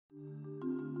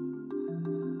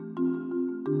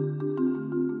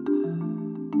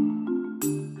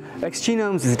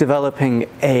Genomes is developing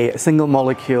a single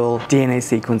molecule DNA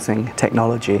sequencing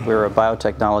technology. We're a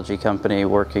biotechnology company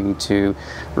working to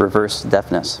reverse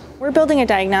deafness. We're building a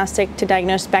diagnostic to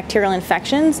diagnose bacterial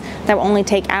infections that will only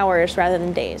take hours rather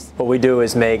than days. What we do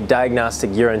is make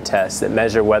diagnostic urine tests that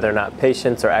measure whether or not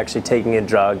patients are actually taking a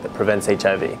drug that prevents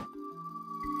HIV.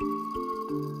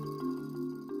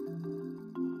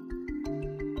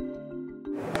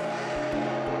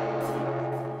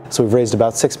 So we've raised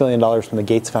about $6 million from the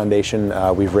Gates Foundation.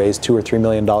 We've raised $2 or $3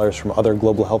 million from other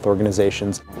global health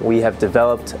organizations. We have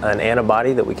developed an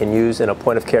antibody that we can use in a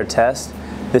point-of-care test.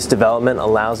 This development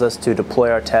allows us to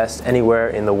deploy our test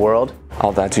anywhere in the world.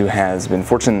 Aldatu has been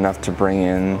fortunate enough to bring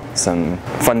in some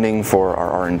funding for our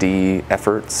R&D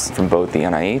efforts from both the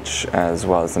NIH as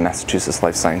well as the Massachusetts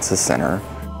Life Sciences Center.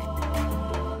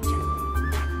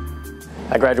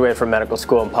 I graduated from medical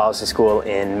school and policy school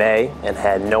in May and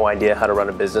had no idea how to run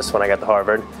a business when I got to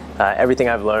Harvard. Everything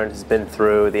I've learned has been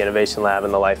through the Innovation Lab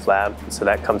and the Life Lab. So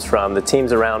that comes from the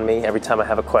teams around me. Every time I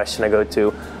have a question, I go to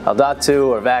Aldatu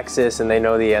or Vaxis, and they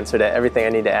know the answer to everything I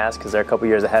need to ask because they're a couple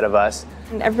years ahead of us.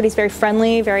 And everybody's very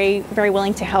friendly, very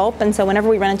willing to help. And so whenever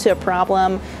we run into a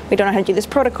problem, we don't know how to do this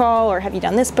protocol, or have you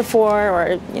done this before,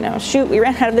 or shoot, we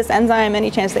ran out of this enzyme, any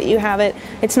chance that you have it.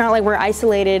 It's not like we're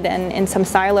isolated and in some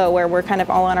silo where we're kind of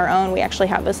all on our own. We actually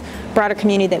have this broader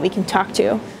community that we can talk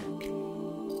to.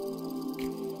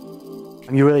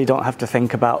 You really don't have to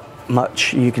think about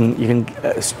much. You can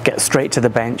get straight to the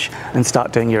bench and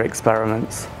start doing your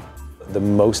experiments. The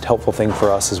most helpful thing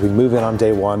for us is we move in on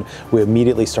day one, we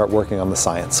immediately start working on the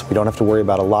science. We don't have to worry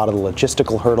about a lot of the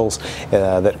logistical hurdles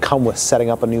that come with setting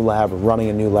up a new lab or running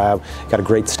a new lab. Got a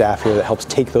great staff here that helps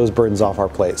take those burdens off our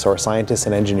plate so our scientists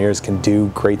and engineers can do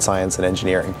great science and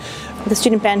engineering. The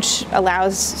student bench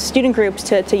allows student groups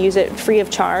to use it free of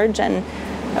charge, and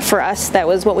for us, that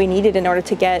was what we needed in order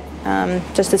to get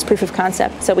just this proof of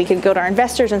concept. So we could go to our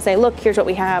investors and say, look, here's what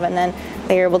we have, and then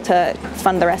they were able to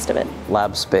fund the rest of it.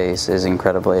 Lab space is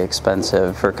incredibly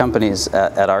expensive. For companies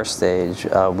at our stage,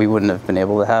 we wouldn't have been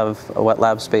able to have a wet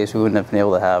lab space, we wouldn't have been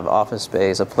able to have office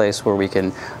space, a place where we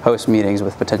can host meetings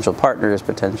with potential partners,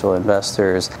 potential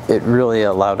investors. It really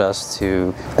allowed us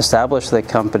to establish the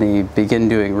company, begin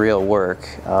doing real work,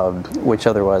 which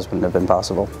otherwise wouldn't have been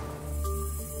possible.